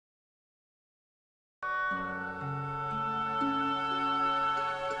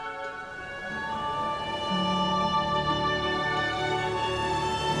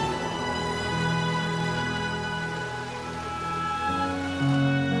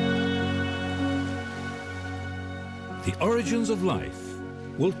The origins of life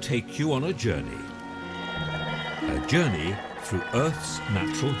will take you on a journey through Earth's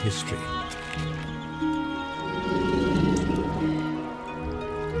natural history.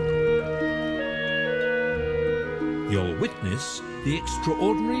 You'll witness the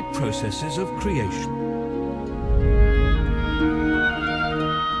extraordinary processes of creation.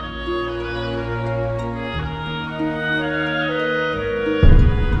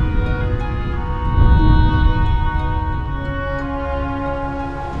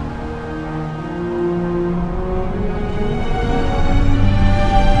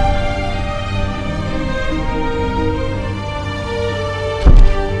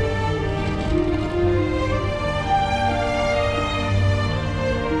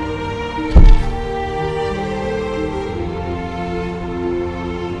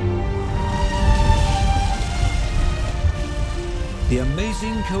 The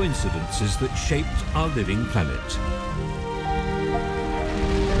amazing coincidences that shaped our living planet.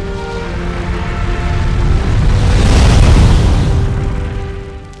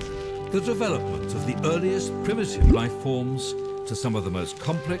 The development of the earliest primitive life forms to some of the most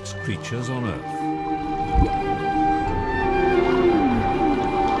complex creatures on Earth.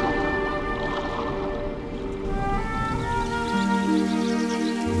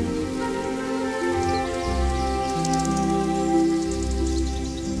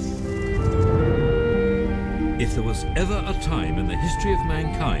 If there was ever a time in the history of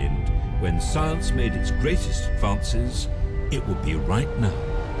mankind when science made its greatest advances, it would be right now.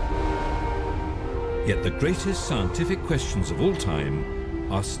 Yet the greatest scientific questions of all time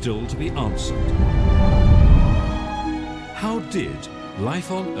are still to be answered. How did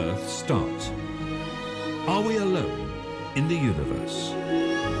life on Earth start? Are we alone in the universe?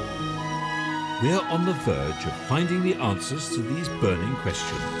 We are on the verge of finding the answers to these burning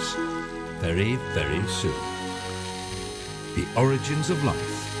questions very, very soon. The origins of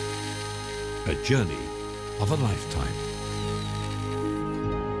life, a journey of a lifetime.